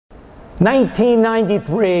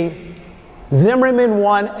1993, Zimmerman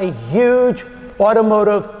won a huge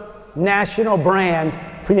automotive national brand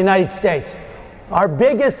for the United States. Our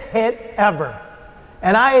biggest hit ever.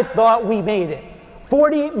 And I had thought we made it.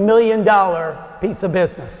 $40 million piece of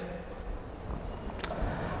business.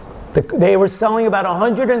 They were selling about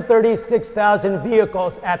 136,000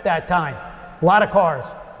 vehicles at that time. A lot of cars.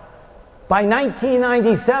 By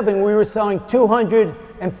 1997, we were selling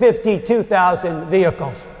 252,000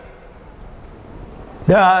 vehicles.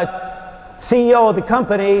 The CEO of the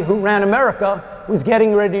company who ran America was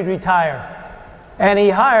getting ready to retire. And he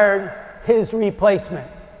hired his replacement.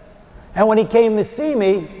 And when he came to see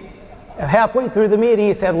me, halfway through the meeting,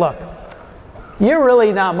 he said, look, you're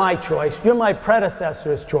really not my choice. You're my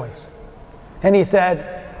predecessor's choice. And he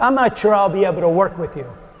said, I'm not sure I'll be able to work with you.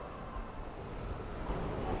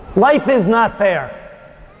 Life is not fair.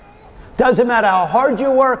 Doesn't matter how hard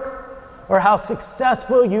you work or how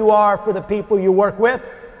successful you are for the people you work with.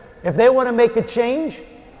 If they want to make a change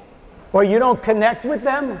or you don't connect with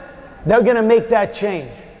them, they're going to make that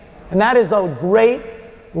change. And that is a great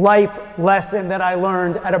life lesson that I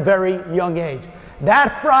learned at a very young age.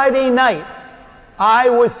 That Friday night, I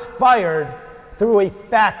was fired through a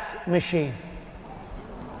fax machine.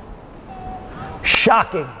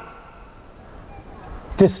 Shocking.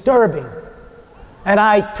 Disturbing. And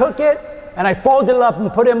I took it and I folded it up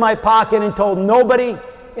and put it in my pocket and told nobody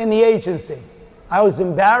in the agency. I was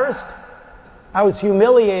embarrassed. I was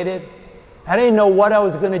humiliated. I didn't know what I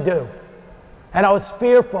was going to do. And I was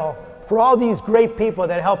fearful for all these great people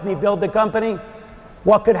that helped me build the company,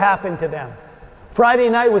 what could happen to them. Friday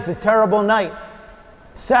night was a terrible night.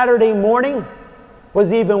 Saturday morning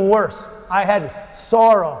was even worse. I had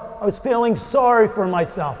sorrow. I was feeling sorry for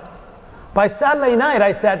myself. By Saturday night,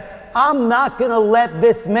 I said, I'm not going to let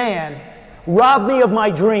this man rob me of my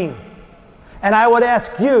dream. And I would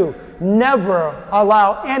ask you, never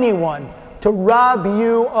allow anyone to rob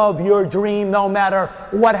you of your dream, no matter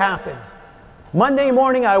what happens. Monday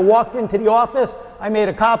morning, I walked into the office. I made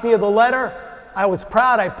a copy of the letter. I was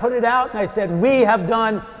proud. I put it out, and I said, we have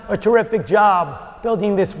done a terrific job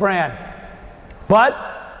building this brand.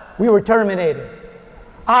 But we were terminated.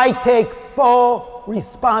 I take full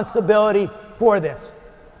responsibility for this.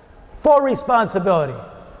 Full responsibility.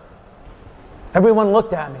 Everyone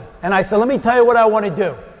looked at me, and I said, let me tell you what I want to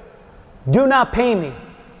do. Do not pay me.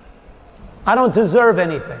 I don't deserve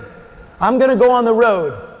anything. I'm going to go on the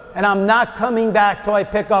road, and I'm not coming back till I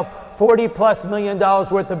pick up $40+ million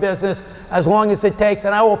worth of business, as long as it takes,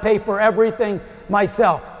 and I will pay for everything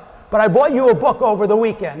myself. But I bought you a book over the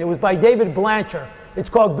weekend. It was by David Blanchard. It's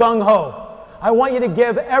called Gung Ho. I want you to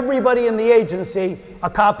give everybody in the agency a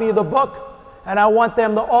copy of the book, and I want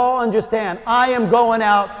them to all understand I am going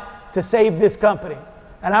out to save this company.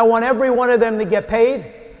 And I want every one of them to get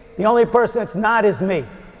paid. The only person that's not is me.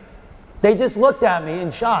 They just looked at me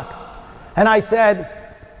in shock. And I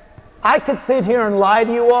said, I could sit here and lie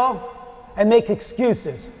to you all and make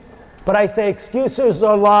excuses. But I say excuses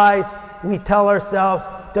are lies we tell ourselves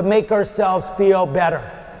to make ourselves feel better.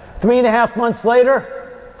 3.5 months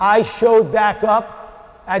later, I showed back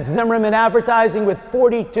up at Zimmerman Advertising with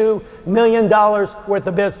 $42 million worth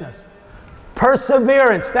of business.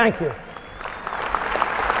 Perseverance, thank you.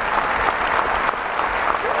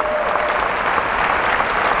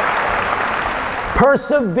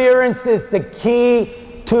 Perseverance is the key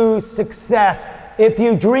to success. If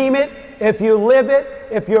you dream it, if you live it,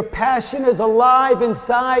 if your passion is alive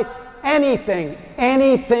inside,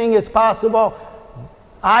 anything is possible.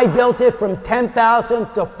 I built it from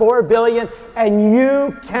 10,000 to 4 billion, and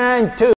you can too.